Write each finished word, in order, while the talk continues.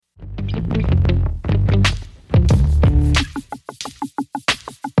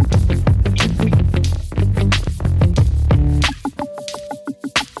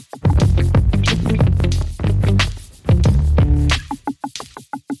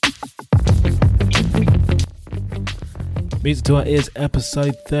Music to Our Ears,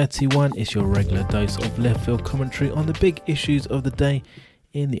 episode 31. It's your regular dose of left field commentary on the big issues of the day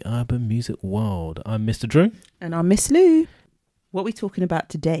in the urban music world. I'm Mr. Drew. And I'm Miss Lou. What are we talking about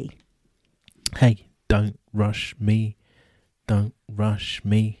today? Hey, don't rush me. Don't rush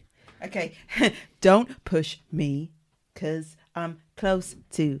me. Okay, don't push me, because I'm close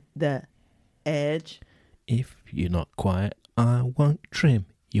to the edge. If you're not quiet, I won't trim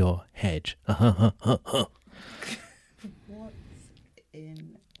your hedge. What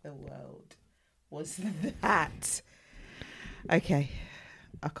in the world was that? Okay,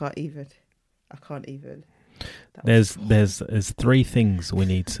 I can't even. There's three things we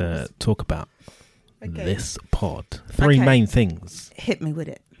need to talk about. Okay. This pod. Three main things. Hit me with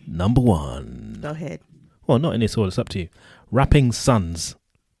it. Number one. Go ahead. Well, not in this order. It's up to you. Rapping Sons.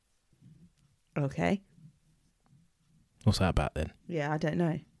 Okay. What's that about then? Yeah, I don't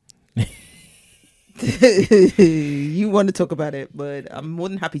know. You want to talk about it, but I'm more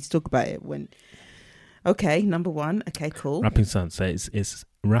than happy to talk about it when. Okay, number one. Okay, cool. Rapping Sons. So it's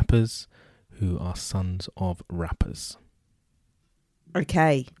rappers who are sons of rappers.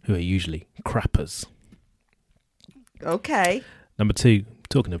 Okay. Who are usually crappers. Okay. Number two,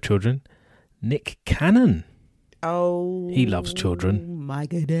 talking of children, Nick Cannon. Oh. He loves children. My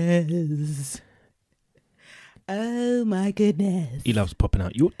goodness. Oh my goodness. He loves popping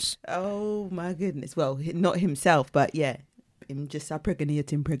out youths. Oh my goodness. Well, not himself, but yeah. Him just impregnate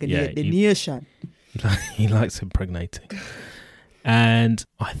the he- nation. He likes impregnating. And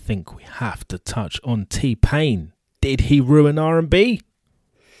I think we have to touch on T-Pain. Did he ruin R&B?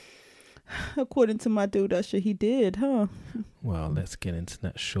 According to my dude Usher, he did, huh? Well, let's get into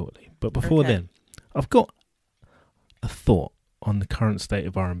that shortly. But before then, I've got a thought on the current state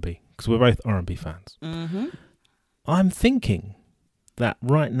of R&B, because we're both R&B fans. Mm-hmm. I'm thinking that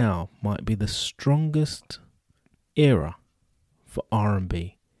right now might be the strongest era for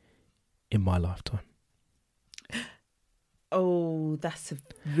R&B in my lifetime. Oh, that's a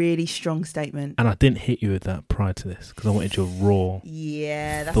really strong statement. And I didn't hit you with that prior to this because I wanted your raw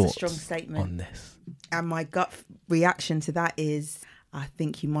that's a thoughts strong statement on this. And my gut reaction to that is, I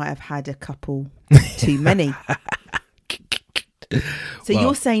think you might have had a couple too many. So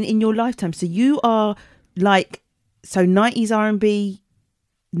you're saying in your lifetime, so you are like, so 90s R&B.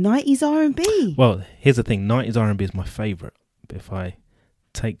 Well, here's the thing, 90s R&B is my favourite. But if I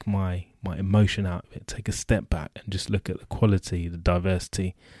take my emotion out of it, take a step back and just look at the quality, the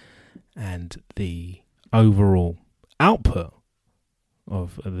diversity and the overall output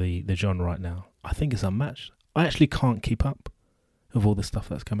of the genre right now, I think it's unmatched. I actually can't keep up with all the stuff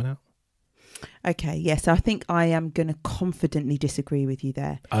that's coming out. Okay, yes, I think I am going to confidently disagree with you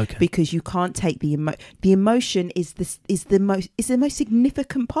there. Okay. Because you can't take the emotion is the most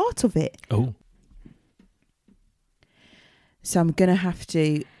significant part of it. Oh. So I'm going to have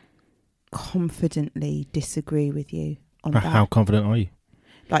to confidently disagree with you on that. How confident are you?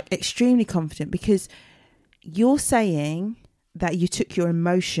 Like extremely confident, because you're saying that you took your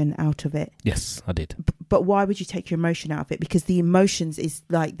emotion out of it. Yes, I did. But why would you take your emotion out of it? Because the emotions is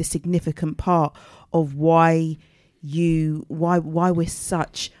like the significant part of why we're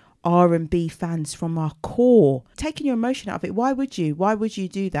such R&B fans from our core. Taking your emotion out of it, why would you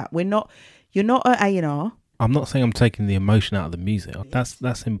do that? You're not at A&R. I'm not saying I'm taking the emotion out of the music.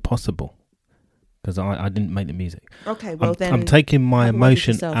 That's impossible because I didn't make the music. Okay, well then I'm taking my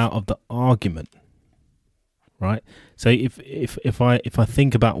emotion yourself out of the argument, right? So if I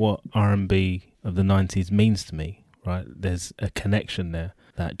think about what R&B of the 90s means to me, right? There's a connection there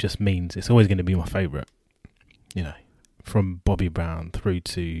that just means it's always going to be my favourite. You know, from Bobby Brown through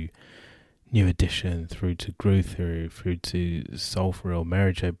to New Edition, through to Groove Theory, through to Soul For Real,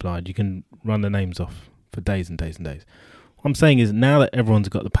 Mary J. Blige. You can run the names off for days and days and days. What I'm saying is now that everyone's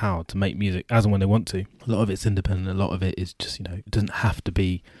got the power to make music as and when they want to, a lot of it's independent, a lot of it is just, it doesn't have to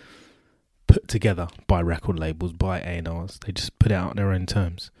be put together by record labels, by A&Rs. They just put it out on their own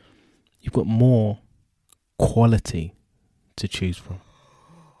terms. You've got more quality to choose from.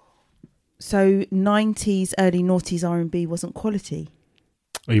 So 90s, early noughties R&B wasn't quality?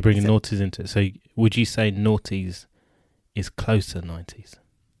 Are you bringing noughties into it? So would you say noughties is closer to 90s?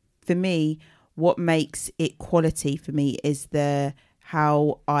 For me, what makes it quality for me is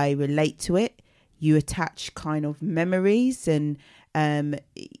how I relate to it. You attach kind of memories and how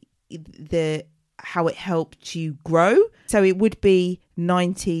it helped you grow. So it would be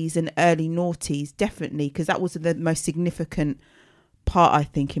 90s and early noughties, definitely, because that was the most significant part, I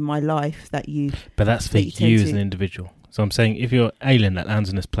think, in my life that you. But that's for you as an individual. So I'm saying if you're an alien that lands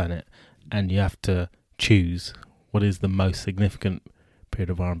on this planet and you have to choose what is the most significant period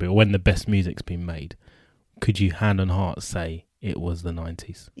of R&B or when the best music's been made, could you hand on heart say it was the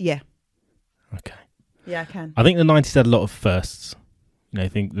 90s? Yeah. Okay. Yeah, I can. I think the 90s had a lot of firsts. You know,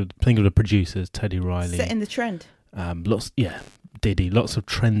 think of the producers, Teddy Riley. Setting the trend. Diddy, lots of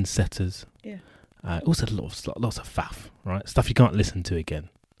trendsetters. Yeah. Also lots of faff, right? Stuff you can't listen to again.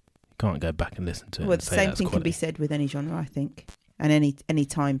 You can't go back and listen to it. Well, the same thing can be said with any genre, I think, and any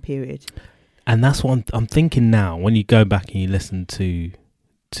time period. And that's what I'm thinking now. When you go back and you listen to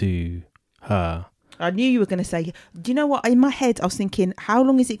her, I knew you were going to say. Do you know what? In my head, I was thinking, how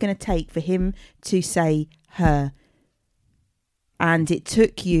long is it going to take for him to say her? And it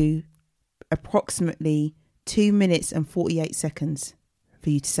took you approximately 2 minutes and 48 seconds for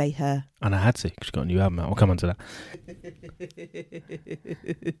you to say her. And I had to, because she got a new album out. I'll come on to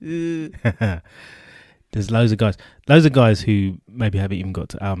that. There's loads of guys who maybe haven't even got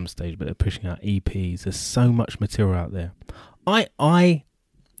to album stage, but they're pushing out EPs. There's so much material out there. I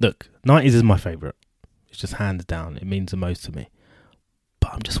look, 90s is my favourite. It's just hands down. It means the most to me.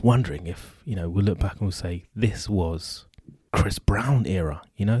 But I'm just wondering if, we'll look back and we'll say, this was Chris Brown era,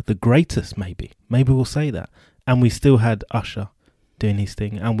 the greatest maybe. Maybe we'll say that. And we still had Usher doing his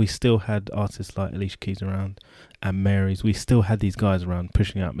thing, and we still had artists like Alicia Keys around and Mary's. We still had these guys around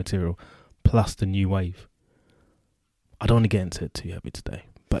pushing out material, plus the new wave. I don't want to get into it too heavy today,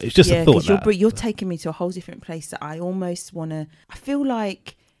 but it's just a thought. You're taking me to a whole different place that I almost want to... I feel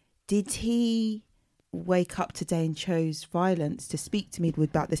like, did he wake up today and chose violence to speak to me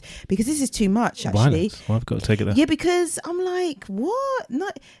about this? Because this is too much, actually. Violence? Well, I've got to take it there. Yeah, because I'm like, what?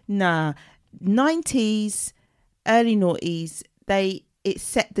 Nah. 90s, early noughties, it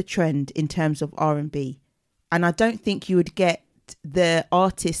set the trend in terms of R&B. And I don't think you would get the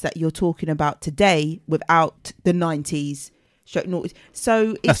artists that you're talking about today without the 90s.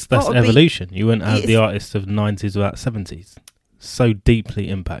 So it's that's evolution. You wouldn't have the artists of the 90s without 70s. So deeply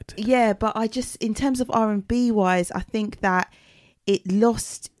impacted. Yeah, but I just, in terms of R&B wise, I think that it's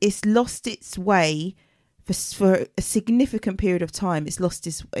lost its way for a significant period of time. It's lost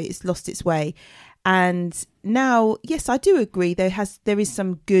its way. And now, yes, I do agree. There is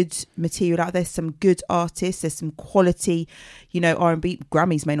some good material out there. Some good artists. There's some quality, R&B.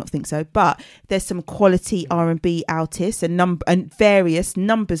 Grammys may not think so, but there's some quality R&B artists and various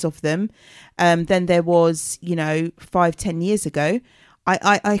numbers of them. Than there was, 5-10 years ago.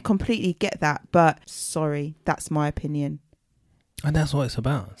 I completely get that, but sorry, that's my opinion. And that's what it's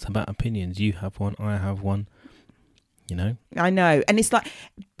about. It's about opinions. You have one, I have one. I know, and it's like,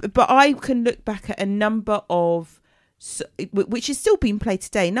 but I can look back at a number of, which is still being played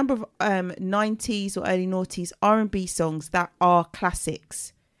today, a number of 90s or early noughties R&B songs that are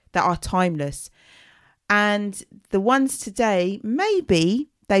classics, that are timeless, and the ones today, maybe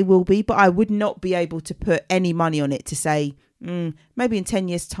they will be, but I would not be able to put any money on it to say, maybe in 10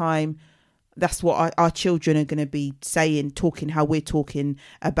 years' time, that's what our children are going to be saying, talking how we're talking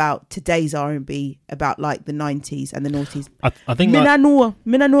about today's R&B, about like the 90s and the noughties. I think I know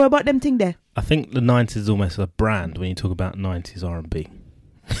about them thing there. I think the 90s is almost a brand when you talk about 90s R&B.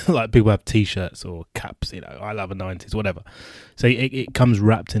 Like people have T-shirts or caps, I love the 90s, whatever. So it comes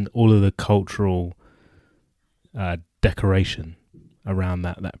wrapped in all of the cultural decoration around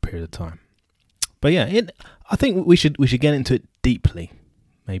that period of time. But yeah, I think we should get into it deeply.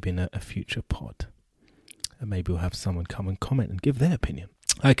 Maybe in a future pod. And maybe we'll have someone come and comment and give their opinion.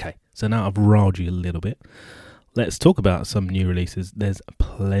 Okay, so now I've riled you a little bit. Let's talk about some new releases. There's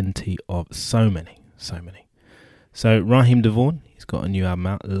plenty of so many. So Raheem DeVaughn, he's got a new album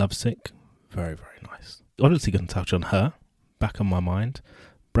out, Lovesick. Very, very nice. Obviously going to touch on her, Back on My Mind.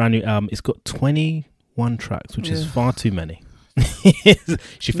 Brand new album. It's got 21 tracks, which is far too many.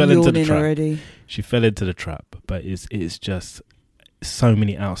 She fell into the trap. Already. She fell into the trap, but it's just... so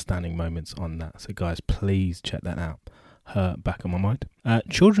many outstanding moments on that. So guys, please check that out. Her, Back on My Mind.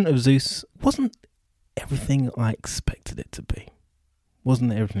 Children of Zeus wasn't everything I expected it to be.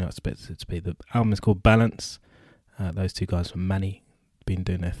 The album is called Balance. Those two guys from Manny been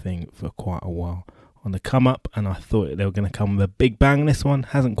doing their thing for quite a while on the come up, and I thought they were going to come with a big bang. This one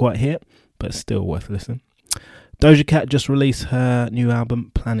hasn't quite hit, but still worth listening. Doja Cat just released her new album,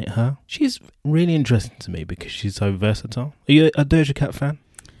 Planet Her. She's really interesting to me because she's so versatile. Are you a Doja Cat fan?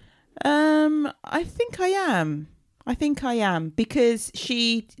 I think I am because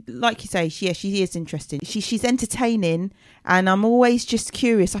she, like you say, she is interesting. She's entertaining, and I'm always just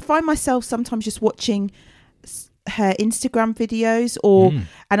curious. I find myself sometimes just watching her Instagram videos,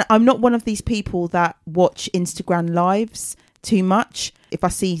 and I'm not one of these people that watch Instagram lives too much. If I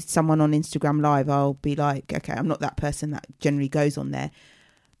see someone on Instagram live, I'll be like, okay, I'm not that person that generally goes on there.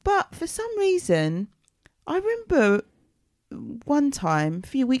 But for some reason, I remember one time a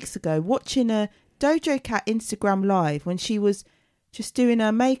few weeks ago watching a Doja Cat Instagram live when she was just doing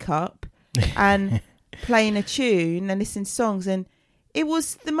her makeup and playing a tune and listening to songs, and it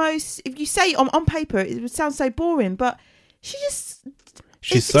was the most, if you say on paper it would sound so boring, but she's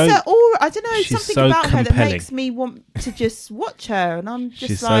so aura, I don't know, something so about compelling. Her that makes me want to just watch her, and I'm just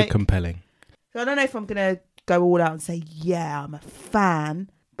she's like, so compelling. So I don't know if I'm gonna go all out and say I'm a fan,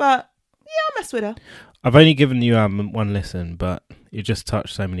 but I mess with her. I've only given the album one listen, but it just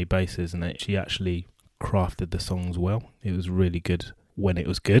touched so many bases, and she actually crafted the songs well. It was really good when it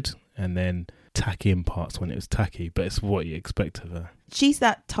was good, and then tacky in parts when it was tacky, but it's what you expect of her. She's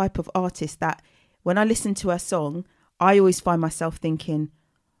that type of artist that when I listen to her song, I always find myself thinking,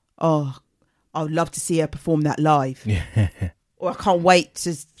 oh, I would love to see her perform that live. Yeah. Or I can't wait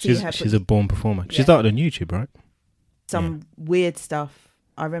to see her. She's a born performer. She started on YouTube, right? Some weird stuff.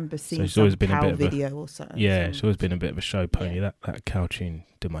 I remember seeing she's always been cow a bit video of a, or something. Yeah, she's always been a bit of a show pony. Yeah. That cow tune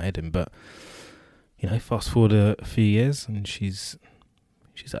did my head in. But, fast forward a few years and she's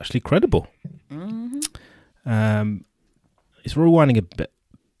actually credible. Mm-hmm. It's rewinding a bit,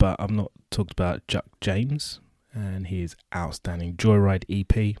 but I've not talked about Chuck James and his outstanding Joyride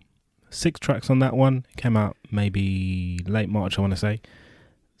EP. 6 tracks on that one. It came out maybe late March, I want to say.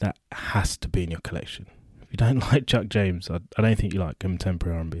 That has to be in your collection. If you don't like Chuck James, I don't think you like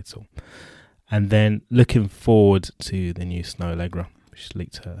contemporary R&B at all. And then looking forward to the new Snoh Aalegra, which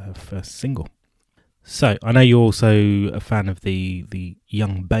leaked her first single. So I know you're also a fan of the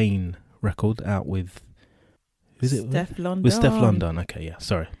Young Bane record out with Stefflon Don. With Stefflon Don. Okay, yeah,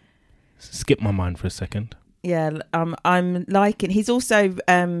 sorry. Skip my mind for a second. Yeah, I'm liking. He's also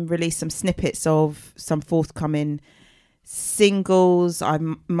released some snippets of some forthcoming singles. I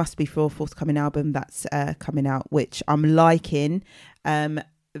must be for a forthcoming album that's coming out, which I'm liking.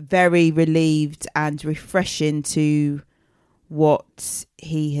 Very relieved and refreshing to what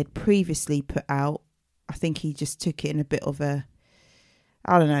he had previously put out. I think he just took it in a bit of a,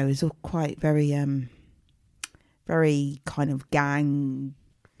 I don't know, it was all quite very kind of gang.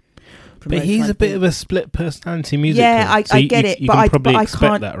 But he's a bit of a split personality musically. Yeah, I get it, but I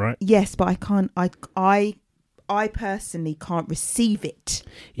expect that, right? Yes, but I can't. I personally can't receive it.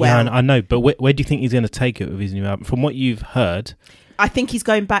 Well, yeah, I know. But where do you think he's going to take it with his new album? From what you've heard, I think he's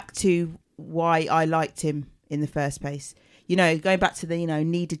going back to why I liked him in the first place. Going back to the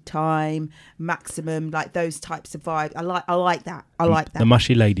Needed Time, Maximum, like those types of vibes. I like that. I like that. The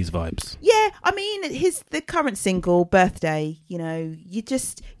Mushy Ladies vibes. Yeah, I mean, the current single, Birthday, you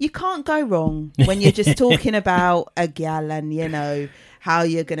can't go wrong when you're just talking about a gal and, how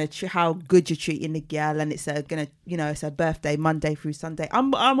you're going to, how good you're treating the gal, and it's it's a birthday Monday through Sunday.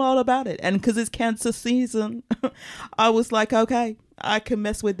 I'm all about it. And because it's cancer season, I was like, okay, I can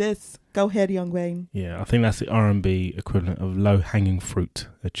mess with this. Go ahead, Young Wayne. Yeah, I think that's the R&B equivalent of low-hanging fruit,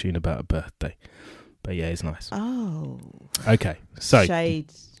 a tune about a birthday. But yeah, it's nice. Oh. Okay, so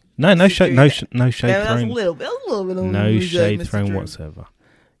shade. No shade. No shade thrown. A little bit no shade thrown whatsoever.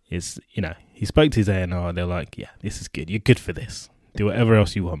 It's he spoke to his A&R. They're like, yeah, this is good. You're good for this. Do whatever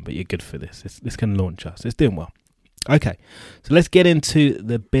else you want, but you're good for this. This can launch us. It's doing well. Okay, so let's get into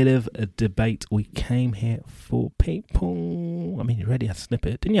the bit of a debate we came here for, people. I mean, you already had a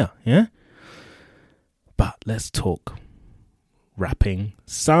snippet, didn't you? Yeah? But let's talk Rapping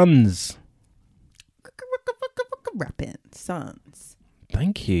Sons. Rapping Sons.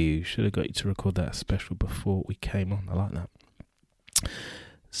 Thank you. Should have got you to record that special before we came on. I like that.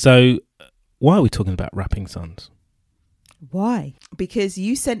 So, why are we talking about Rapping Sons? Why? Because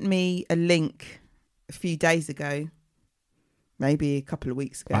you sent me a link a few days ago, maybe a couple of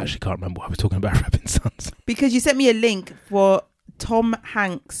weeks ago. I actually can't remember why we're talking about Rapping Sons. Because you sent me a link for Tom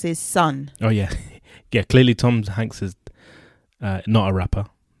Hanks' son. Oh, yeah. Yeah, clearly Tom Hanks is not a rapper,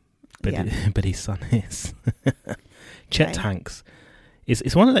 but his son is. Chet Hanks.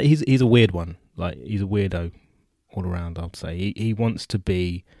 It's one of that, he's a weird one. Like, he's a weirdo all around, I'd say. He wants to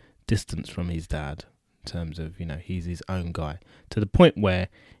be distanced from his dad in terms of, he's his own guy. To the point where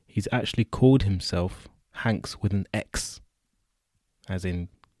he's actually called himself Hanks with an X, as in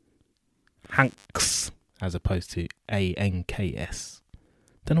Hanks, as opposed to ANKS.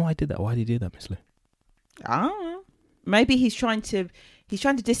 Don't know why I did that. Why did he do that, Miss Lou? I don't know. Maybe he's trying to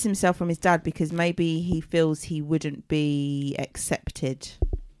diss himself from his dad because maybe he feels he wouldn't be accepted,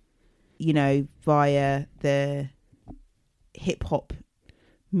 via the hip hop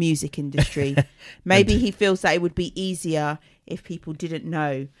music industry. Maybe he feels that it would be easier if people didn't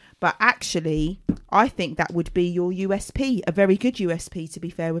know. But actually, I think that would be your USP, a very good USP, to be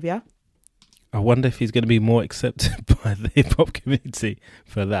fair with you. I wonder if he's going to be more accepted by the hip hop community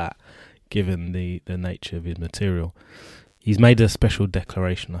for that, given the nature of his material. He's made a special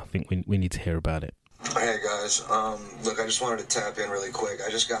declaration. I think we need to hear about it. Hey guys, look, I just wanted to tap in really quick.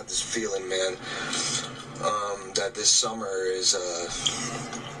 I just got this feeling, man, that this summer is,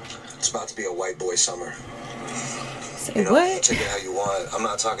 it's about to be a white boy summer. Say what? Take it how you want. I'm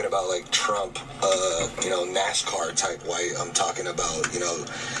not talking about like Trump, NASCAR type white. I'm talking about,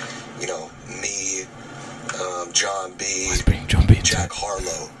 me, John B, John B. Jack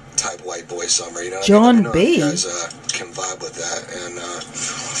Harlow type white boy summer. You know, John I know B. You guys can vibe with that and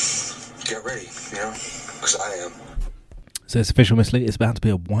get ready, because I am. So it's official, Miss Lee. It's about to be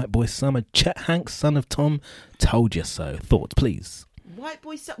a white boy summer. Chet Hanks, son of Tom, told you so. Thoughts, please. White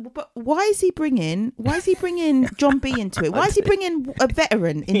boy, but why is he bringing John B into it? Why is he bringing a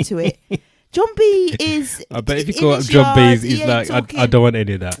veteran into it? John B is. I bet if you call up John B, he's like, I don't want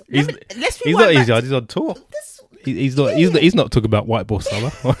any of that. He's not his yard. He's on tour. He's not talking about white boy summer.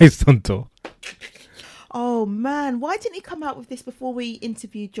 While he's on tour. Oh man, why didn't he come out with this before we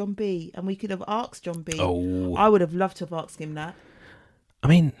interviewed John B? And we could have asked John B. Oh, I would have loved to have asked him that. I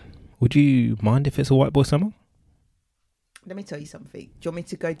mean, would you mind if it's a white boy summer? Let me tell you something. Do you want me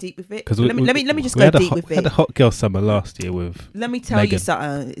to go deep with it? Because let me just go deep with it. We had a hot girl summer last year with. Let me tell Megan you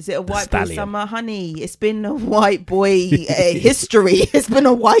something. Is it a white boy summer, honey? It's been a white boy history. It's been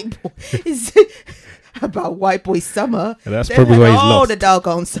a white boy. It's about white boy summer. And that's probably why he's lost. The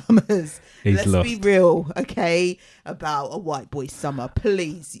doggone summers. Let's be real, okay? About a white boy summer,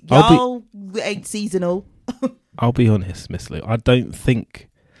 please. Y'all ain't seasonal. I'll be honest, Miss Lou. I don't think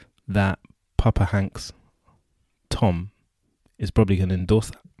that Papa Hanks, Tom, is probably going to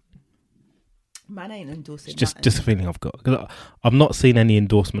endorse that. Man ain't endorsing that. Just a feeling I've got. Because I've not seen any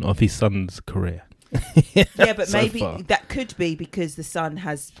endorsement of his son's career. Yeah, but maybe that could be because the son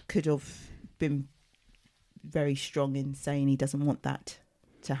could have been very strong in saying he doesn't want that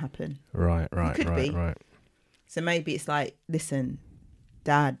to happen. Right. So maybe it's like, listen,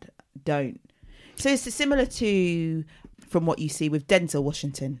 Dad, don't. So it's similar to from what you see with Denzel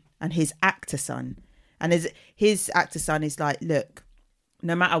Washington and his actor son. And his actor son is like, look,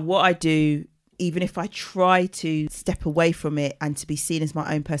 no matter what I do, even if I try to step away from it and to be seen as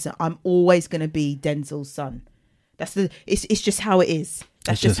my own person, I'm always going to be Denzel's son. It's just how it is.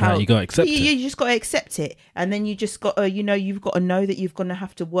 That's just how you got to accept it. You just got to accept it. And then you just got to, you've got to know that you're going to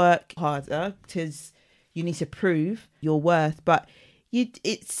have to work harder because you need to prove your worth. But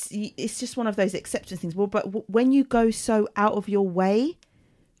it's just one of those acceptance things. Well, but when you go so out of your way,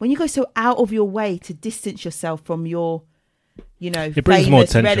 to distance yourself from your, it brings more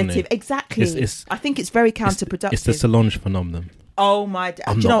attention, relative. Exactly. I think it's very counterproductive. It's the Solange phenomenon. Oh my!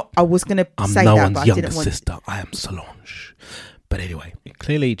 I was going to say no that, one's but younger I didn't want sister. I am Solange. But anyway,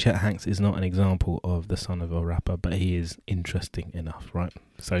 clearly Chet Hanks is not an example of the son of a rapper, but he is interesting enough, right?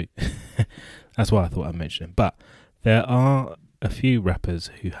 So that's why I thought I'd mention him. But there are a few rappers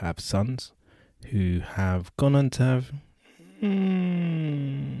who have sons who have gone on to have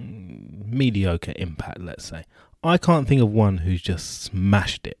mediocre impact, let's say. I can't think of one who's just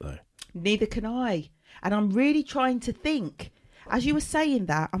smashed it, though. Neither can I. And I'm really trying to think. As you were saying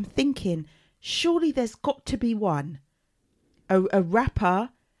that, I'm thinking, surely there's got to be one. A rapper,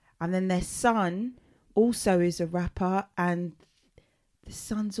 and then their son also is a rapper, and the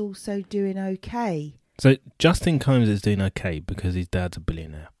son's also doing okay. So Justin Combs is doing okay because his dad's a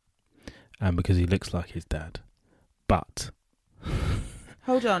billionaire, and because he looks like his dad. But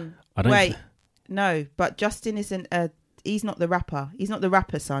hold on, no. But Justin isn't he's not the rapper. He's not the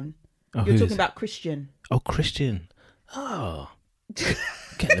rapper's son. Oh, you're talking about Christian. Oh, Christian. Oh.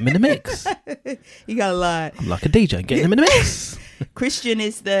 Getting them in the mix. You gotta lie. I'm like a DJ, getting them in the mix. Christian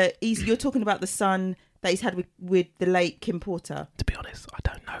is you're talking about the son that he's had with the late Kim Porter. To be honest, I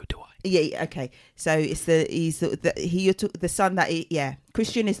don't know, do I? Yeah, okay. So it's the son that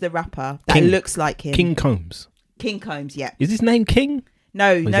Christian is the rapper that looks like him. King Combs. King Combs, yeah. Is his name King?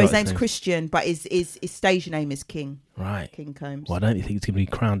 No, his name's Christian, but his stage name is King. Right. King Combs. Well, I don't think he's going to be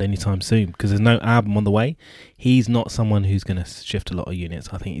crowned anytime soon because there's no album on the way. He's not someone who's going to shift a lot of units.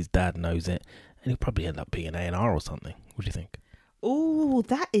 I think his dad knows it, and he'll probably end up being A&R or something. What do you think? Oh,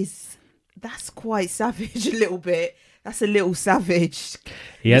 that's quite savage a little bit. That's a little savage.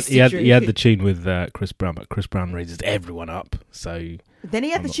 He had the tune with Chris Brown, but Chris Brown raises everyone up. So then he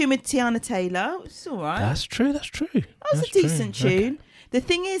had the tune with Tiana Taylor. It's all right. That's true. That was a decent tune. Okay. The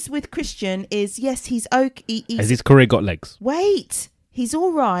thing is with Christian is, yes, he's okay. Has his career got legs? Wait, he's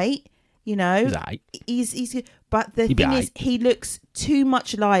all right. He's right. He's but the thing is, he looks too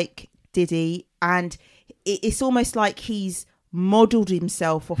much like Diddy, and it's almost like he's modelled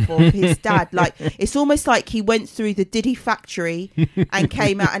himself off of his dad. Like, it's almost like he went through the Diddy factory and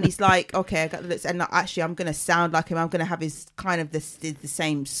came out and he's like, okay, I got this, and actually I'm going to sound like him. I'm going to have his kind of the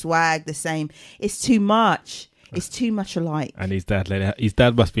same swag, the same. It's too much. It's too much alike. And his dad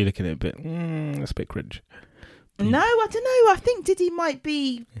must be looking at it a bit, that's a bit cringe. No, I don't know. I think Diddy might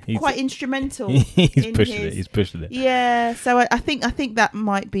be quite instrumental. He's pushing it. Yeah, so I think that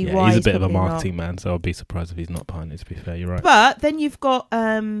might be why he's a bit of a marketing man. So I'll be surprised if he's not behind it. To be fair, you're right. But then you've got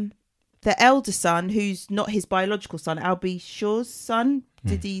the elder son, who's not his biological son, Albie Shaw's son,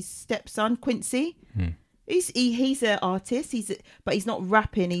 Diddy's stepson, Quincy. He's an artist. But he's not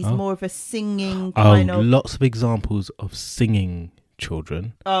rapping. He's more of a singing kind of. Lots of examples of singing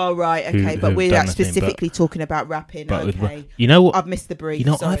children. Oh right, okay, but we're specifically talking about rapping. Okay, you know what? I've missed the brief.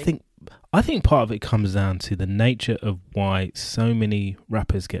 Sorry. I think part of it comes down to the nature of why so many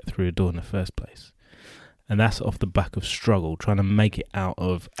rappers get through a door in the first place, and that's off the back of struggle, trying to make it out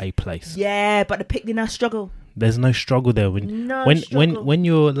of a place. Yeah, but the picking our struggle. There's no struggle there when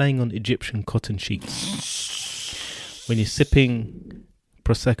you're laying on Egyptian cotton sheets, when you're sipping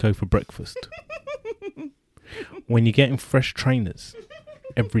Prosecco for breakfast. When you're getting fresh trainers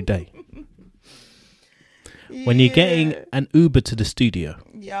every day. When you're getting an Uber to the studio.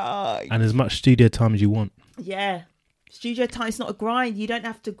 Yeah. And as much studio time as you want. Yeah. Studio time is not a grind. You don't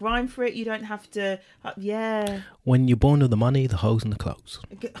have to grind for it. You don't have to... When you're born with the money, the hoes and the clothes.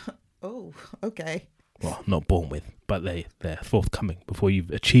 Oh, okay. Well, not born with, but they're forthcoming before you've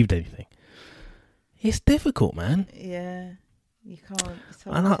achieved anything. It's difficult, man. Yeah. You can't...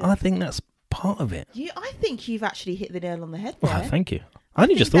 And I think that's part of it. I think you've actually hit the nail on the head there. Oh, thank you. I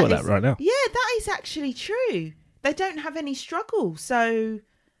only just thought of that right now. Yeah, that is actually true. They don't have any struggle, so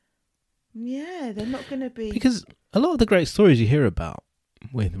yeah, they're not going to be. Because a lot of the great stories you hear about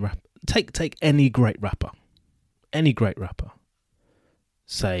with rap, take any great rapper,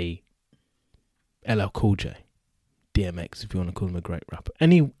 say LL Cool J, DMX, if you want to call him a great rapper,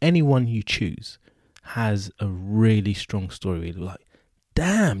 anyone you choose has a really strong story. Like,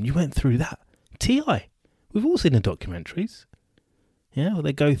 damn, you went through that. T.I. We've all seen the documentaries. Yeah, well,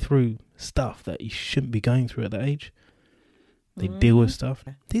 they go through stuff that you shouldn't be going through at that age. They deal with stuff.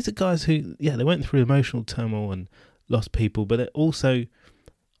 These are guys who, they went through emotional turmoil and lost people, but they also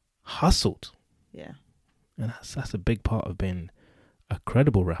hustled. Yeah. And that's a big part of being a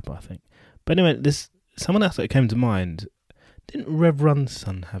credible rapper, I think. But anyway, there's someone else that came to mind. Didn't Rev Run's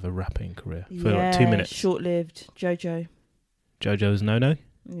son have a rapping career for like 2 minutes? Short-lived. Jojo. Jojo's no-no?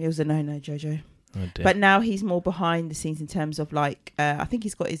 It was a no-no, Jojo. Oh, dear. But now he's more behind the scenes in terms of like, I think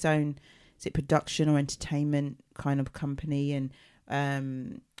he's got his own, is it production or entertainment kind of company,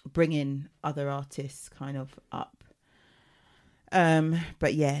 and bringing other artists kind of up.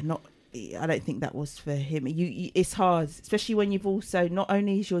 But yeah, I don't think that was for him. You it's hard, especially when you've also, not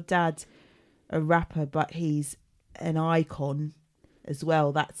only is your dad a rapper, but he's an icon as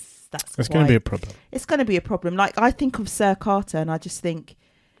well. That's going to be a problem. It's going to be a problem. Like, I think of Sir Carter, and I just think,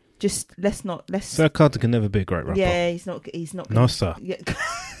 let's. Sir Carter can never be a great rapper. Yeah, he's not. No, sir. Yeah.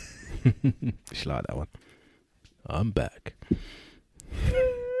 You should like that one. I'm back.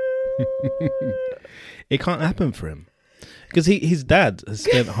 It can't happen for him because his dad has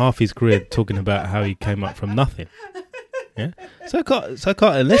spent half his career talking about how he came up from nothing. Yeah. Sir Carter,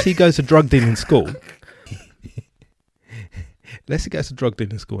 unless he goes to drug dealing school. Unless he goes to drug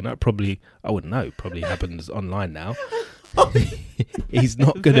dealing school, and that probably, I wouldn't know, probably happens online now. He's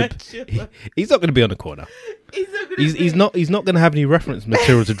not gonna be on the corner. He's not gonna have any reference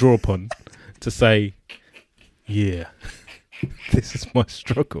material to draw upon to say, yeah, this is my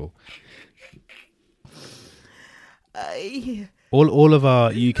struggle. All of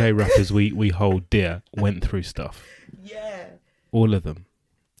our UK rappers we hold dear went through stuff. Yeah. All of them.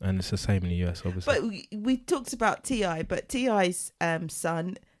 And it's the same in the US, obviously. But we talked about T.I., but T.I.'s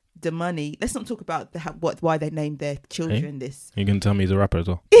son, Money. Let's not talk about why they named their children this. You can tell me he's a rapper as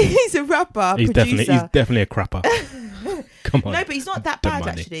well. He's a rapper, he's producer. Definitely a crapper. Come on. No, but he's not that bad,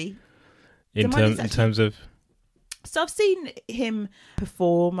 actually. In terms of... So I've seen him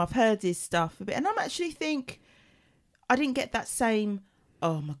perform. I've heard his stuff a bit. And I'm actually I didn't get that same,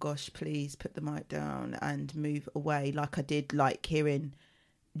 oh my gosh, please put the mic down and move away, like I did like hearing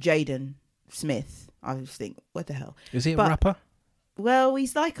Jaden Smith. I just think, what the hell? Is he a rapper? Well,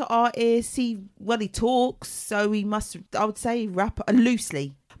 he's like an artist. He talks, so he must, I would say, rapper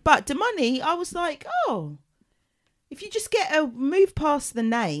loosely. But Money, I was like, oh, if you just move past the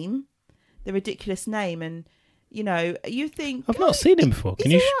name, the ridiculous name, and you think I've not seen him before.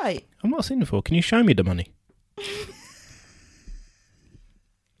 Can you? Right. I've not seen him before. Can you show me Money?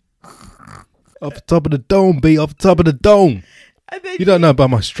 Off the top of the dome, B. Off the top of the dome. And then You don't know about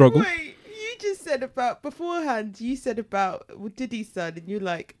my struggle. Wait, you just said about beforehand. You said about Diddy's son, and you're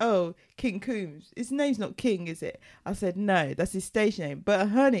like, "Oh, King Coombs. His name's not King, is it?" I said, "No, that's his stage name." But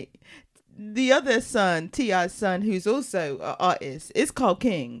honey, the other son, T.I.'s son, who's also an artist, is called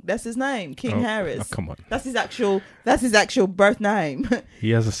King. That's his name, King Harris. Oh, come on. That's his actual birth name.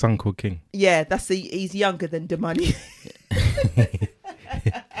 He has a son called King. Yeah, he's younger than the money.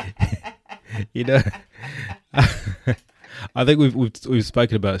 You know, I think we've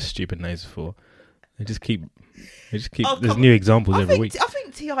spoken about stupid names before. They just keep. Oh, there's new examples every week. I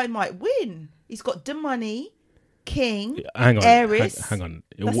think T.I. might win. He's got the money, King, Hang on, Heiress. hang on.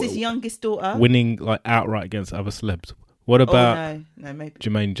 That's his youngest daughter. Winning like outright against other celebs. What about no, maybe.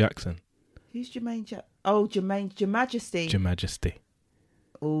 Jermaine Jackson? Who's Jermaine Jermaine Majesty. Your Majesty.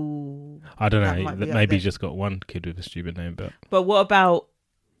 Oh, I don't that know. might be up Maybe there. he's just got one kid with a stupid name, but But what about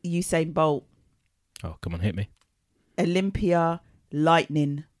Usain Bolt? oh, come on, hit me. Olympia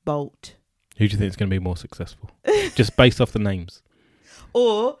Lightning Bolt. Who do you think is going to be more successful? Just based off the names.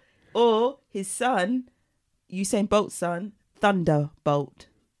 Or his son, Usain Bolt's son, Thunderbolt.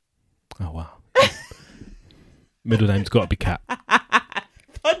 Oh wow. Middle name's got to be Cat.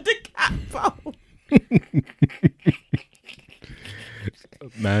 Thundercat Bolt.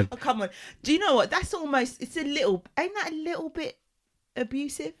 Man, Oh, come on. Do you know what? That's almost, ain't that a little bit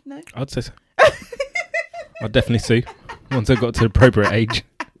abusive? No? I'd say so. I'd definitely sue once I got to the appropriate age.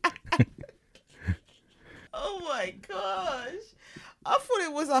 Oh my gosh. I thought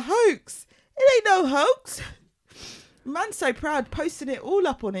it was a hoax. It ain't no hoax. Man's so proud, posting it all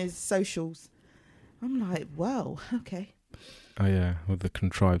up on his socials. I'm like, wow, okay. Oh yeah, with the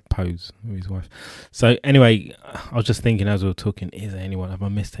contrived pose of his wife. So anyway, I was just thinking as we were talking, have I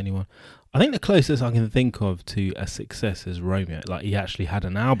missed anyone? I think the closest I can think of to a success is Romeo. Like he actually had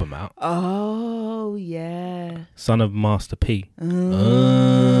an album out. Oh, yeah. Son of Master P. Oh.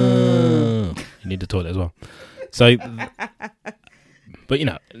 You need to talk as well. So, but you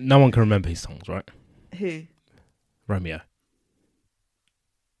know, no one can remember his songs, right? Who? Romeo.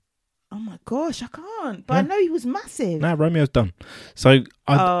 Oh my gosh, I can't. But I know he was massive. No, Romeo's done. So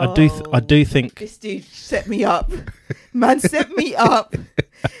I do think This dude set me up. Man set me up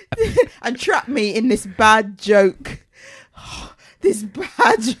and trapped me in this bad joke. This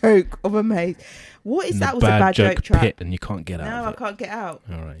bad joke of a maze. What is that? Was a bad joke trap. pit, and you can't get out. No, of I it. can't get out.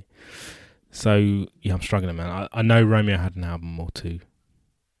 All right. So yeah, I'm struggling, man. I know Romeo had an album or two,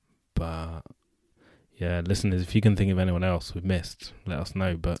 but yeah, listeners, if you can think of anyone else we've missed, let us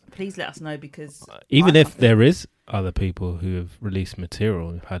know. But Please let us know, because even if there is other people who have released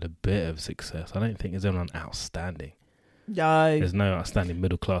material who've had a bit of success, I don't think there's anyone outstanding. no, There's no outstanding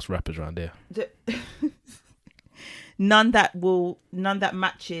middle class rappers around here. none that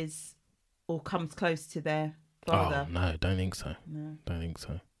matches or comes close to their father. Oh no, don't think so. No. Don't think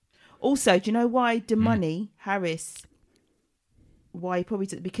so. Also, do you know why DeMoney Harris? Why he probably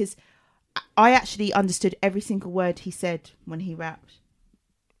did? Because I actually understood every single word he said when he rapped.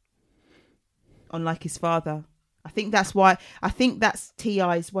 Unlike his father, I think that's why. I think that's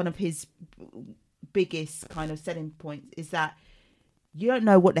T.I.'s one of his biggest kind of selling points, is that you don't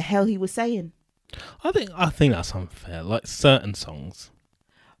know what the hell he was saying. I think that's unfair. Like certain songs,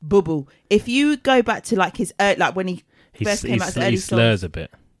 Boo boo. If you go back to like his like when he first came out as early he slurs songs, a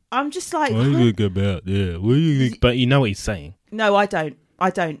bit. I'm just like, What are you think about? Yeah, what are you think? But you know what he's saying. no, I don't.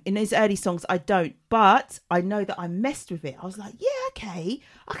 In his early songs, I don't. But I know that I messed with it. I was like, yeah, okay,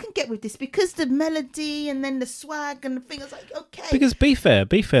 I can get with this, because the melody and then the swag and the thing. I was like, okay. Because be fair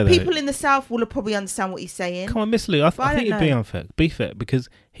though. People in the South will probably understand what he's saying. Come on, Miss Lou. I But think don't it'd be know. unfair. Be fair, because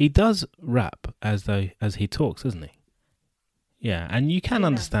he does rap as he talks, doesn't he? Yeah, and you can Yeah.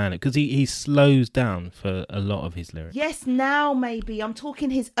 understand it because he slows down for a lot of his lyrics. Yes, now maybe. I'm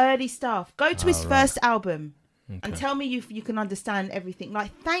talking his early stuff. Go to his right. first album Okay. and tell me if you can understand everything.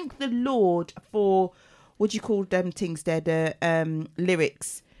 Like, thank the Lord for, what do you call them things there? The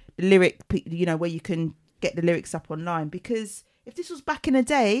lyrics. The where you can get the lyrics up online. Because if this was back in the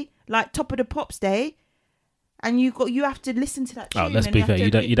day, like Top of the Pops day, and you have to listen to that tune. Oh, let's and be you have fair.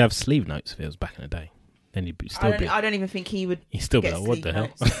 to You'd have sleeve notes if it was back in the day. Then you'd still be. I don't even think he would. He'd still be get like, what the hell?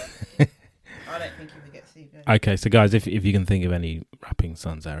 sleeve notes. I don't think he would get sleeve notes. Okay, so guys, if you can think of any rapping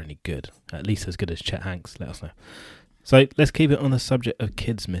sons that are any good, at least as good as Chet Hanks, let us know. So let's keep it on the subject of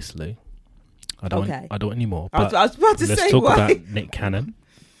kids, Miss Lou. I don't want any more. But I was about to let's say talk why. about Nick Cannon.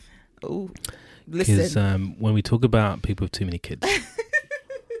 Oh, Because listen. when we talk about people with too many kids,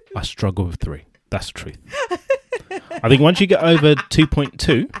 I struggle with 3. That's the truth. I think once you get over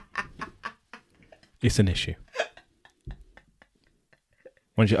 2.2, it's an issue.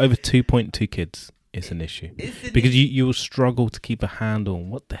 Once you're over 2.2 kids, it's an issue. Because you will struggle to keep a handle on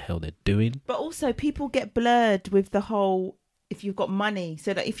what the hell they're doing. But also, people get blurred with the whole, if you've got money.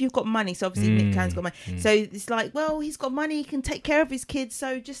 So that if you've got money, so obviously Nick Cannon's got money. So it's like, well, he's got money, he can take care of his kids,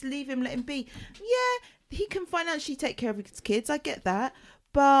 so just leave him, let him be. Yeah, he can financially take care of his kids, I get that.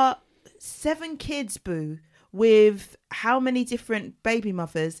 But 7 kids, boo, with how many different baby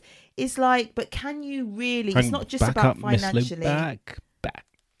mothers, it's like, but can you really, it's not just about financially. Back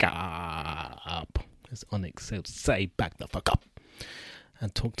up. As Onyx will say, back the fuck up.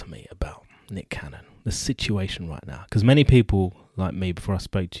 And talk to me about Nick Cannon, the situation right now. Because many people, like me, before I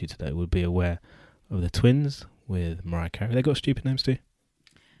spoke to you today, would be aware of the twins with Mariah Carey. They got stupid names too?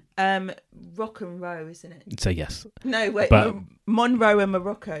 Rock and Row, isn't it? So yes. No, wait, but, Monroe and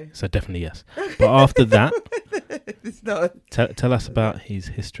Morocco. So definitely yes. But after that, it's not. Tell us about his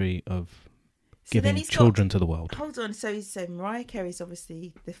history of giving children to the world. Hold on, so Mariah Carey's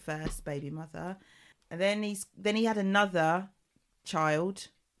obviously the first baby mother, and then he had another child,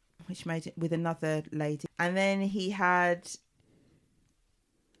 which made it with another lady, and then he had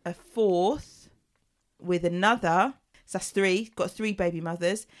a fourth with another. So that's 3. Got 3 baby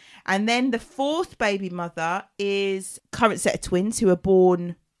mothers, and then the 4th baby mother is current set of twins who were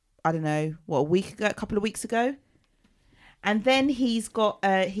born, I don't know, a couple of weeks ago. And then he's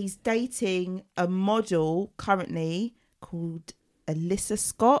dating a model currently called Alyssa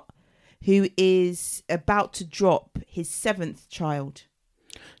Scott, who is about to drop his 7th child.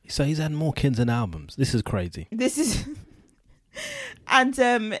 So he's had more kids than albums. This is crazy.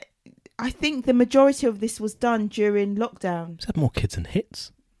 And I think the majority of this was done during lockdown. He's had more kids than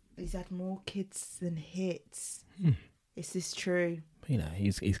hits. He's had more kids than hits. Hmm. Is this true? You know,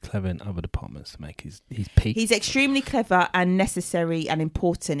 he's clever in other departments to make his peak. He's extremely clever and necessary and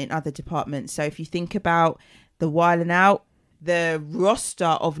important in other departments. So if you think about the Wild 'N Out, the roster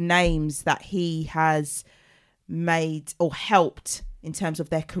of names that he has made or helped in terms of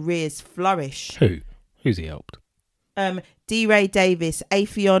their careers flourish. Who's he helped? D. Ray Davis,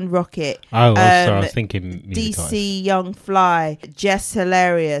 Afion Rocket. Sorry, I was thinking DC Young Fly, Jess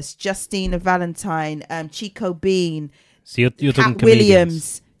Hilarious, Justina Valentine, Chico Bean. So you're talking Cat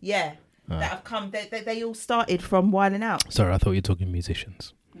Williams. comedians. Yeah. That have come. They all started from Wild 'N Out. Sorry, I thought you were talking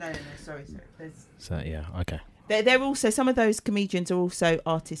musicians. No, sorry. So yeah, okay. They're also, some of those comedians are also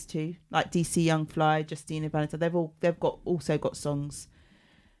artists too, like DC Young Fly, Justina Valentine. They've got songs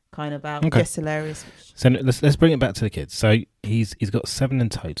kind of out. Just hilarious. So let's bring it back to the kids. So he's got 7 in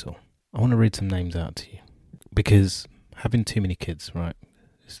total. I want to read some names out to you because having too many kids, right?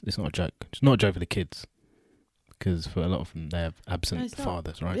 It's not a joke. It's not a joke for the kids because for a lot of them they have absent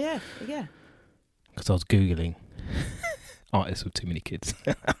fathers, right? Yeah. Because I was googling artists with too many kids.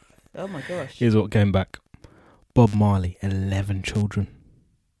 Oh my gosh! Here's what came back: Bob Marley, 11 children.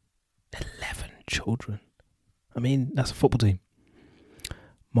 11 children. I mean, that's a football team.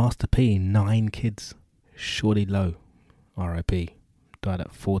 Master P, 9 kids. Shorty Lowe, R.I.P. Died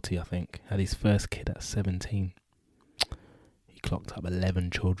at 40, I think. Had his first kid at 17. He clocked up 11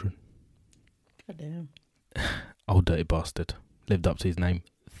 children. God damn. Old dirty bastard. Lived up to his name.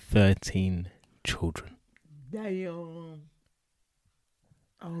 13 children. Damn.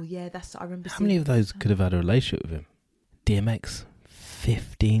 Oh yeah, I remember. How many of those could have had a relationship with him? DMX,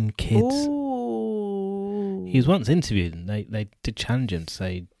 15 kids. Ooh. He was once interviewed and they did challenge him to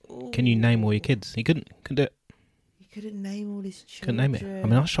say, can you name all your kids? He couldn't do it. He couldn't name all his children. Couldn't name it. I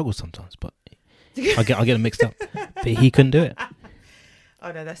mean, I struggle sometimes, but I get them mixed up. But he couldn't do it.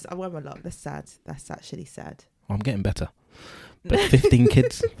 Oh no, I won't laugh. That's sad. That's actually sad. Well, I'm getting better. But 15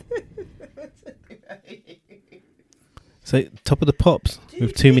 kids. So top of the pops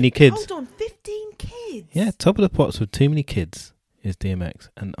with too many kids. Hold on, 15 kids? Yeah, top of the pops with too many kids is DMX.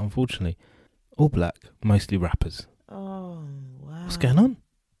 And unfortunately, all black, mostly rappers. Oh, wow. What's going on?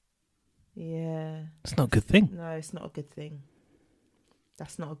 Yeah. It's not a good thing. No, it's not a good thing.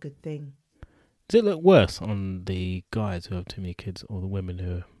 That's not a good thing. Does it look worse on the guys who have too many kids or the women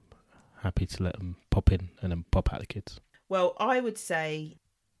who are happy to let them pop in and then pop out the kids? Well, I would say...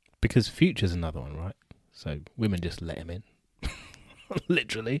 Because Future's another one, right? So women just let him in.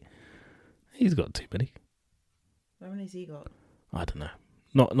 Literally. He's got too many. How many has he got? I don't know.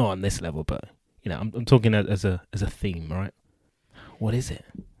 Not on this level, but you know, I'm talking as a theme, right? What is it?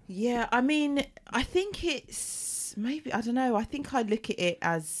 Yeah, I mean, I think it's maybe, I don't know. I think I'd look at it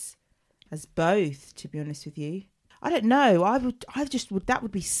as both, to be honest with you. I don't know. That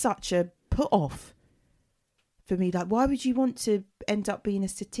would be such a put off for me. Like, why would you want to end up being a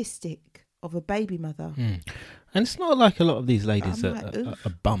statistic of a baby mother? And it's not like a lot of these ladies I'm are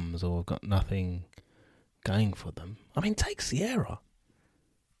like, bums or got nothing going for them. I mean, take Sierra.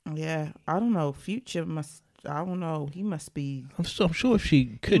 Yeah, I don't know. Future must. I don't know. He must be. I'm sure if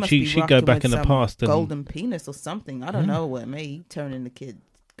she could, she'd go back in the past and golden penis or something. I don't know what me turning the kid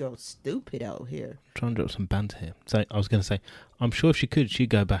girl stupid out here. Try and drop some banter here. So I was going to say, I'm sure if she could, she'd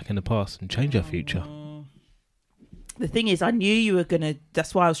go back in the past and change her future. The thing is, I knew you were gonna.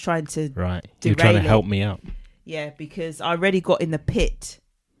 That's why I was trying to. Right, you're trying to help me out. Yeah, because I already got in the pit.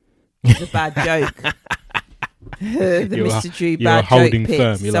 It's a bad joke. The Mr. Drew bad joke pit.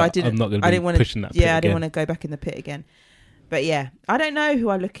 Firm. So like, I'm not going to be pushing that. Yeah, I didn't want to go back in the pit again. But yeah, I don't know who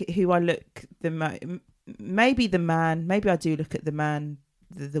I look maybe the man. Maybe I do look at the man,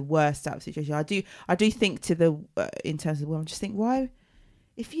 the worst out of the situation. I do think to the in terms of the woman. Just think why.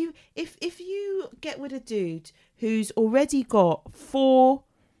 If you get with a dude who's already got 4+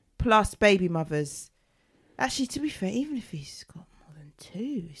 baby mothers, actually, to be fair, even if he's got more than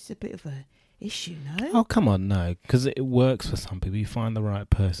 2, it's a bit of a issue, no? Oh, come on, no, because it works for some people. You find the right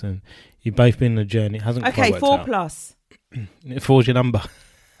person. You've both been on a journey. It hasn't quite worked 4+. Out. It falls your number.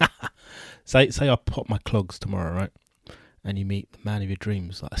 say I pop my clogs tomorrow, right? And you meet the man of your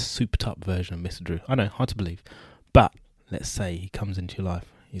dreams, like a souped up version of Mr. Drew. I know, hard to believe, but. Let's say he comes into your life.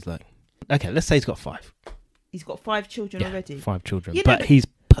 He's like, okay, let's say he's got 5. He's got 5 children already. 5 children. You know, but he's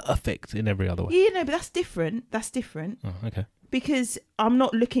perfect in every other way. Yeah, no, but that's different. Oh, okay. Because I'm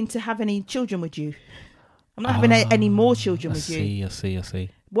not looking to have any children with you. I'm not having any more children with you. I see.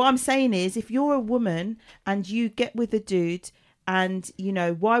 What I'm saying is, if you're a woman and you get with a dude and, you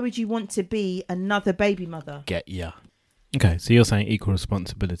know, why would you want to be another baby mother? Get ya. Okay, so you're saying equal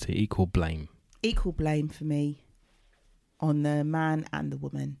responsibility, equal blame. Equal blame for me. On the man and the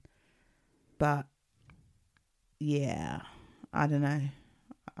woman. But yeah, I don't know.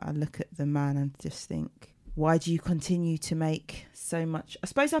 I look at the man and just think, why do you continue to make so much? I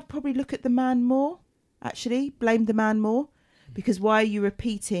suppose I'd probably look at the man more, actually, blame the man more, because why are you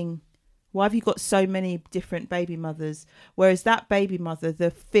repeating? Why have you got so many different baby mothers? Whereas that baby mother, the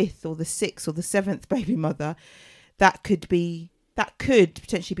 5th or the 6th or the 7th baby mother, that could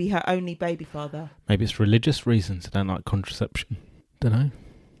potentially be her only baby father. Maybe it's religious reasons. They don't like contraception. Don't know.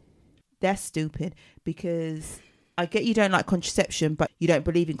 They're stupid because I get you don't like contraception, but you don't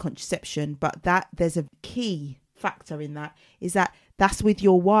believe in contraception. But that there's a key factor in that is that's with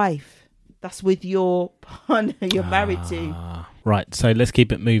your wife. That's with your partner you're married to. Right, so let's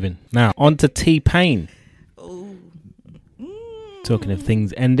keep it moving. Now, on to T-Pain. Talking of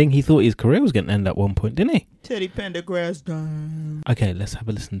things ending, he thought his career was going to end at one point, didn't he? Teddy Pendergrass down. Okay, let's have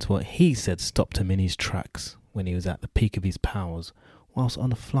a listen to what he said stopped him in his tracks when he was at the peak of his powers whilst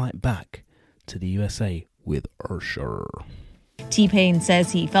on a flight back to the USA with Usher. T-Pain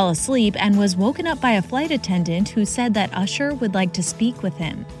says he fell asleep and was woken up by a flight attendant who said that Usher would like to speak with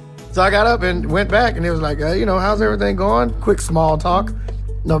him. So I got up and went back, and it was like, how's everything going? Quick small talk,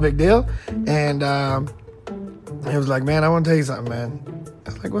 no big deal. And he was like, man, I want to tell you something, man. I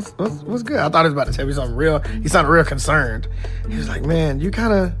was like, what's good? I thought he was about to tell me something real. He sounded real concerned. He was like, man, you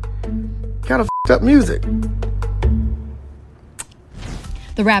kind of f***ed up music.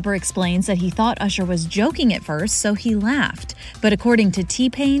 The rapper explains that he thought Usher was joking at first, so he laughed. But according to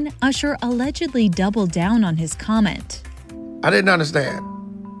T-Pain, Usher allegedly doubled down on his comment. I didn't understand.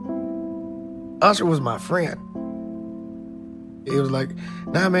 Usher was my friend. He was like,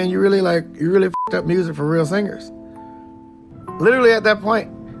 nah, man, you really f***ed up music for real singers. Literally at that point,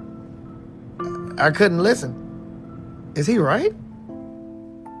 I couldn't listen. Is he right?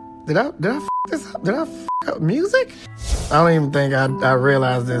 Did I f*** this up? Did I f*** up music? I don't even think I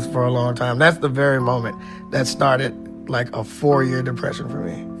realized this for a long time. That's the very moment that started like a 4-year depression for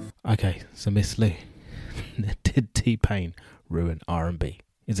me. Okay, so Miss Lou, did T-Pain ruin R&B?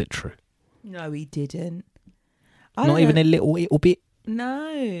 Is it true? No, he didn't. Not even a little bit?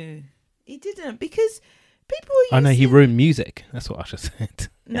 No, he didn't, because people I know he ruined music. That's what Usher said.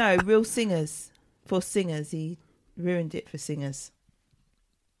 No, real singers. For singers, he ruined it for singers.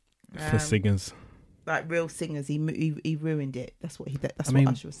 For singers. Like real singers, he ruined it. That's what what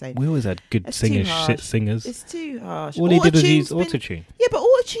Usher was saying. We always had good singers, shit singers. It's too harsh. All he did was use autotune. Yeah, but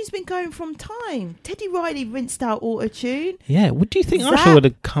autotune's been going from time. Teddy Riley rinsed out autotune. Yeah, would you think Usher would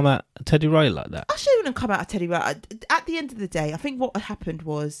have come at Teddy Riley like that? Usher wouldn't have come out at Teddy Riley. At the end of the day, I think what happened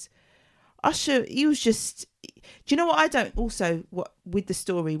was Usher, he was just... Do you know what I don't... Also, what with the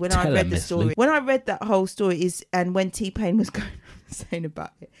story, when I read the story... When I read that whole story is... And when T-Pain was saying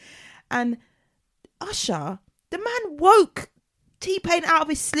about it. And Usher, the man woke T-Pain out of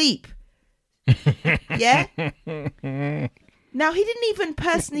his sleep. Yeah? Now, he didn't even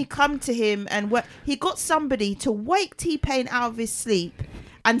personally come to him and he got somebody to wake T-Pain out of his sleep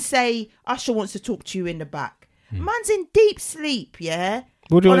and say, Usher wants to talk to you in the back. Man's in deep sleep, yeah?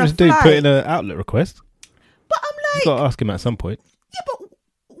 What do you on want a us to do? flight. Put in an outlet request? But I'm You've like, got to ask him at some point. yeah, but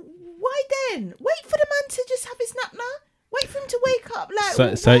why then? Wait for the man to just have his nap now. Wait for him to wake up. Like,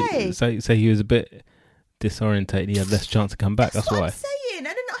 why? So he was a bit disorientated. He had less chance to come back. That's what why. I'm saying. And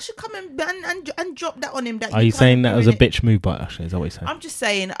then Usher come and drop that on him. That Are you can't saying that was a ruin it. bitch move by Usher? Is that what you're saying? I'm just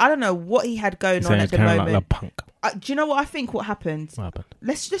saying. I don't know what he had going You're on saying at it's the carrying moment. like punk. Do you know what I think? What happened? What happened?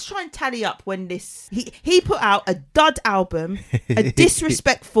 Let's just try and tally up when this he put out a dud album, a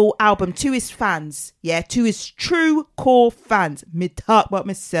disrespectful album to his fans, to his true core fans. Me talk about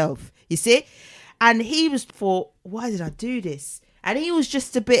myself, you see, and he was why did I do this? And he was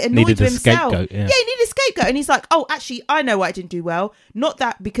just a bit annoyed Needed with a himself. scapegoat, yeah. He needed a scapegoat, and he's like, "Oh, actually, I know why I didn't do well. Not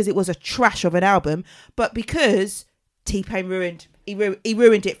that because it was a trash of an album, but because T-Pain ruined. He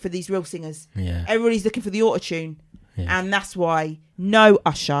ruined it for these real singers. Yeah. Everybody's looking for the autotune." Yeah. And that's why, no,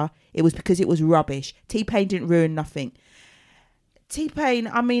 Usher, it was because it was rubbish. T-Pain didn't ruin nothing. T-Pain,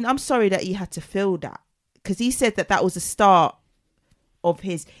 I mean, I'm sorry that he had to feel that. Because he said that was the start of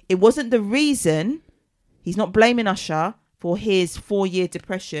his... It wasn't the reason. He's not blaming Usher for his 4-year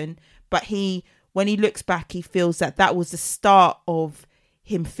depression. But when he looks back, he feels that was the start of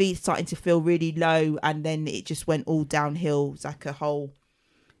him starting to feel really low. And then it just went all downhill. It's like a whole...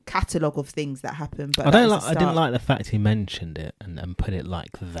 catalogue of things that happened, but I didn't like the fact he mentioned it and put it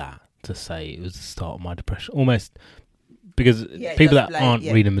like that, to say it was the start of my depression, almost, because people that aren't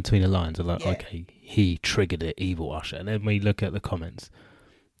reading between the lines are like, okay, he triggered it, evil Usher. And then when you look at the comments,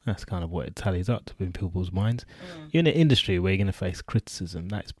 that's kind of what it tallies up to in people's minds. You're in an industry where you're going to face criticism.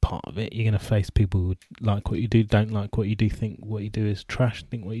 That's part of it. You're going to face people who like what you do, don't like what you do, think what you do is trash,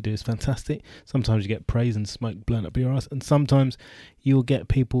 think what you do is fantastic. Sometimes you get praise and smoke blown up your ass, and sometimes you'll get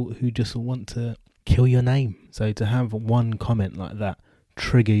people who just want to kill your name. So to have one comment like that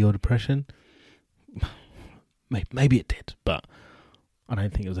trigger your depression, maybe it did, but I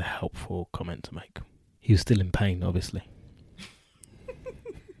don't think it was a helpful comment to make. He was still in pain, obviously.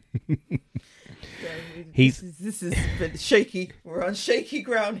 This is a bit shaky. We're on shaky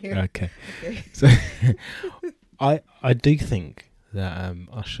ground here. Okay. So I do think that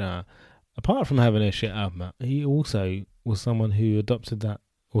Usher, apart from having a shit album out, he also was someone who adopted that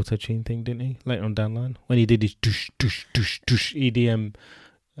auto-tune thing, didn't he? Later on down the line, when he did his douche douche douche douche EDM.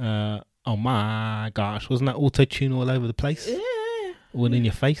 Oh my gosh, wasn't that auto-tune all over the place? Yeah. All in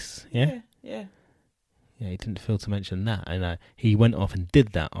your face. Yeah, he didn't fail to mention that, and he went off and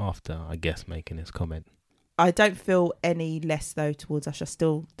did that after, I guess, making his comment. I don't feel any less though towards Usher.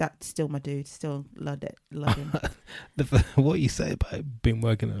 That's still my dude. Still love him. What you say about being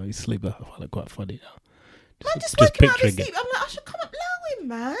working on his sleep, I find it quite funny now. Man, just working out his sleep. I'm like, Usher, come up, allow him,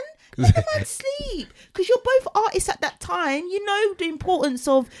 man. Let the man sleep. Because you're both artists at that time. You know the importance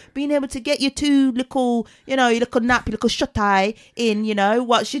of being able to get your two little, your little nap, your little shut eye in,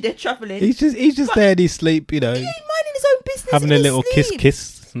 whilst you're there travelling. He's just there in his sleep, He ain't minding his own business. having a little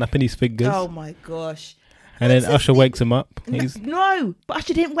kiss, snapping his fingers. Oh my gosh. And then Usher wakes him up. No, but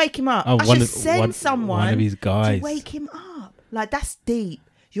Usher didn't wake him up. Oh, Usher sent someone one of his guys to wake him up. Like, that's deep.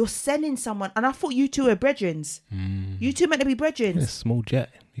 You're sending someone, and I thought you two were brethrens. You two meant to be brethrens. In a small jet.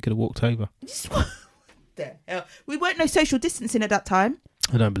 You could have walked over. What the hell? We weren't no social distancing at that time.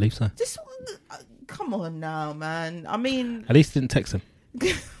 I don't believe so. Just come on now, man. I mean, At least didn't text him.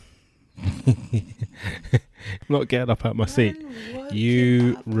 I'm not getting up out of my seat.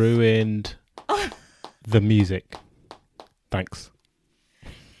 You ruined the music. Thanks.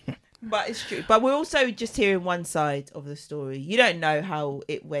 But it's true. But we're also just hearing one side of the story. You don't know how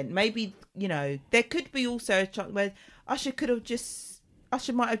it went. Maybe, there could be also a chance where Usher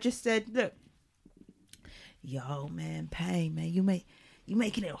might have just said, look, yo, man, Pain, man, you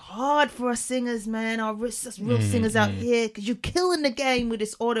making it hard for us singers, man. Us real singers out here, because you're killing the game with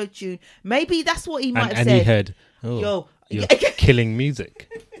this auto-tune. Maybe that's what he might have said. And he heard, you're killing music.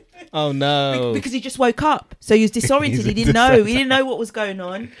 Oh no! Because he just woke up, so he was disoriented. He didn't know. He didn't know what was going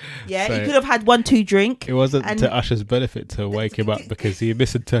on. Yeah, so he could have had 1-2 drink. It wasn't to Usher's benefit to wake him up because he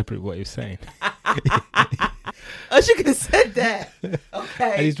misinterpreted what he was saying. Usher could have said that.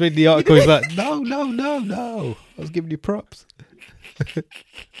 Okay. And he's reading the article. He's like, no. I was giving you props.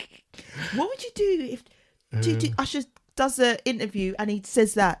 What would you do if Usher does an interview and he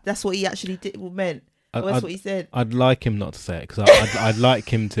says that? That's what he actually meant. That's what he said. I'd like him not to say it, because I'd like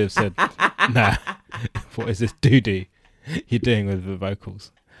him to have said, nah, what is this doo-doo you're doing with the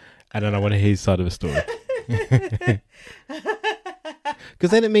vocals? And then I want to hear his side of the story. Because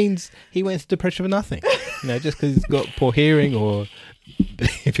then it means he went into depression for nothing. Just because he's got poor hearing, or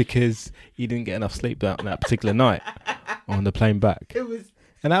because he didn't get enough sleep that particular night on the plane back.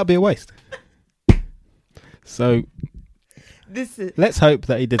 And that would be a waste. So... This is Let's hope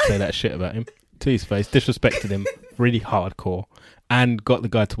that he did say that shit about him to his face, disrespected him really hardcore, and got the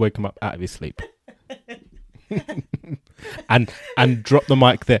guy to wake him up out of his sleep. and drop the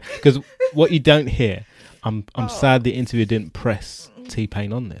mic there, because what you don't hear, I'm sad the interviewer didn't press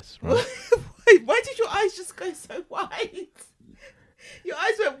T-Pain on this, right? Why did your eyes just go so wide? Your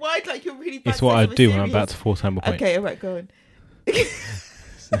eyes went wide like you're really bad. It's what I do when I'm about to force home a point. Okay, all right, go on.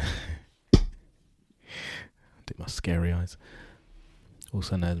 Do my scary eyes,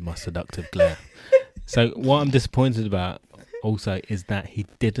 also known as my seductive glare. So what I'm disappointed about also is that he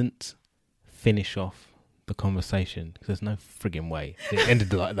didn't finish off the conversation, because there's no frigging way it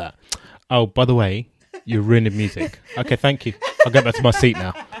ended like that. Oh, by the way, you're ruining music. Okay, thank you. I'll go back to my seat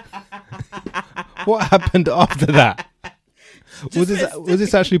now. What happened after that? Was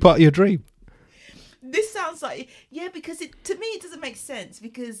this actually part of your dream? This sounds like, yeah, because to me it doesn't make sense,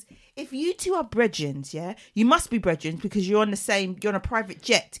 because if you two are brethrens, yeah, you must be brethrens because you're on a private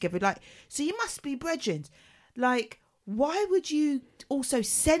jet together, like, so you must be brethrens. Like, why would you also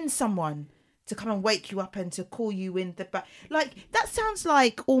send someone to come and wake you up and to call you in the back? Like, that sounds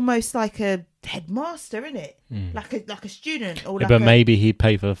like almost like a headmaster, isn't it? Like a student, or Yeah, but maybe he'd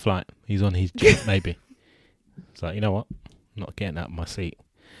pay for the flight. He's on his jet, maybe. It's like, you know what? I'm not getting out of my seat.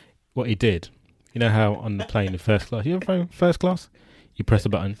 What he did, you know how on the plane in first class, you ever first class? You press a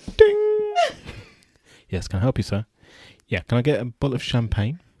button, ding! Yes, can I help you, sir? Yeah, can I get a bottle of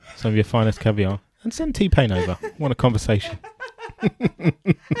champagne, some of your finest caviar, and send T-Pain over? Want a conversation?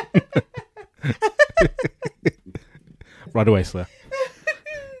 Right away, sir.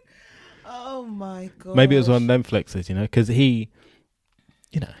 Oh my god. Maybe it was one of them flexes, because he's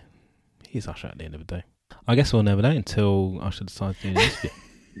Usher at the end of the day. I guess we'll never know until Usher decides to do an interview.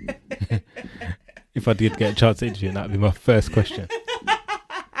 If I did get a chance to interview him, that would be my first question.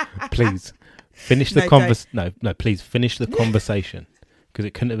 Please finish the please finish the conversation, because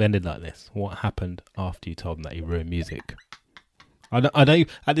it couldn't have ended like this. What happened after you told him that he ruined music? I don't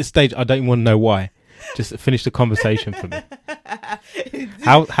at this stage. I don't even want to know why. Just finish the conversation for me.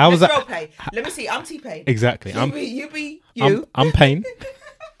 How was that? Role play. Let me see. I'm T-Pain. Exactly. You be you. I'm Pain.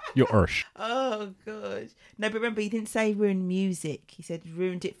 You're Ursh. Oh gosh. No, but remember, he didn't say ruined music. He said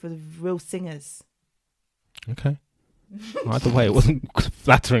ruined it for the real singers. Okay. Either way, it wasn't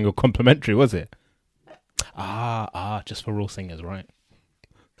flattering or complimentary, was it? Just for real singers, right?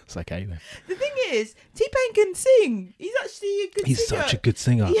 It's okay then. The thing is, T-Pain can sing. He's actually a good singer. He's such a good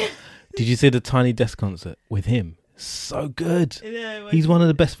singer. Yeah. Did you see the Tiny Desk concert with him? So good. No, He's one of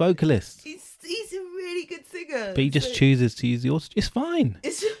the best vocalists. He's a really good singer. But he just chooses to use yours. It's fine.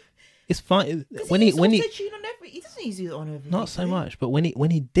 It's fine. When he doesn't use it on everything. Not so much, but when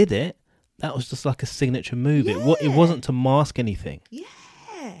he did it, that was just like a signature move. Yeah. It wasn't to mask anything. Yeah,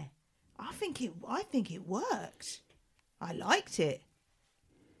 I think it worked. I liked it.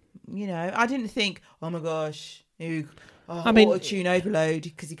 I didn't think, oh my gosh, auto-tune overload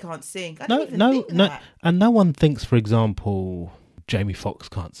because he can't sing. I didn't even think that. And no one thinks, for example, Jamie Foxx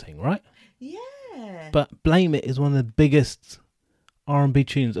can't sing, right? Yeah. But Blame It is one of the biggest R&B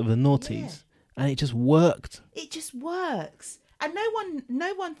tunes of the noughties, and it just worked. It just works. And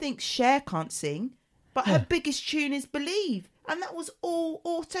no one thinks Cher can't sing, but her biggest tune is Believe, and that was all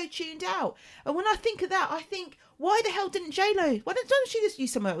auto-tuned out. And when I think of that, I think, why the hell didn't J-Lo? Why don't she just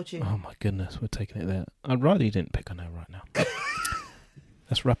use some auto-tune? Oh my goodness, we're taking it there. I'd rather you didn't pick on her right now.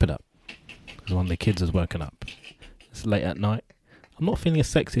 Let's wrap it up, because one of the kids has woken up. It's late at night. I'm not feeling as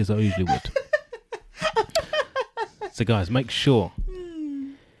sexy as I usually would. So guys, make sure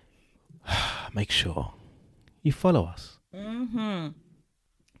you follow us. Mm-hmm.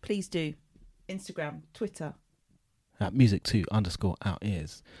 Please do. Instagram, Twitter. At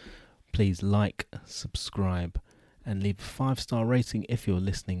music2_outears. Please like, subscribe, and leave a 5-star rating if you're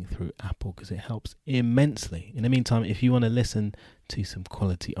listening through Apple, because it helps immensely. In the meantime, if you want to listen to some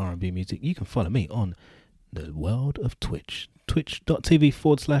quality R&B music, you can follow me on the world of Twitch.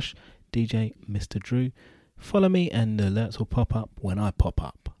 Twitch.tv/DJ Mr. Drew. Follow me and the alerts will pop up when I pop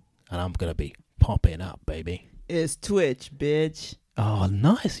up. And I'm going to be popping up, baby. It's Twitch, bitch. Oh,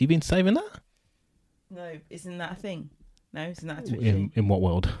 nice. You've been saving that? No, isn't that a thing? No, isn't that a Twitch thing? In what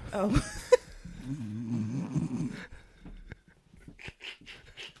world? Oh.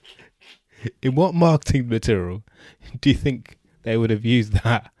 In what marketing material do you think they would have used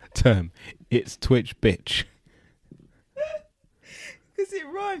that term? It's Twitch, bitch. Because it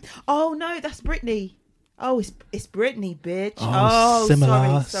rhymes. Oh, no, that's Britney. Oh, it's Britney, bitch. Oh,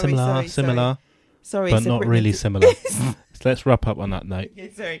 similar. Sorry, but not really similar. So let's wrap up on that note.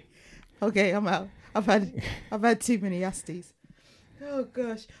 Okay, sorry. Okay, I'm out. I've had too many Asties. Oh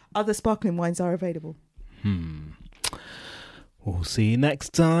gosh. Other sparkling wines are available. We'll see you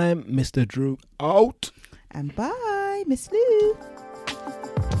next time. Mr. Drew out. And bye, Miss Lou.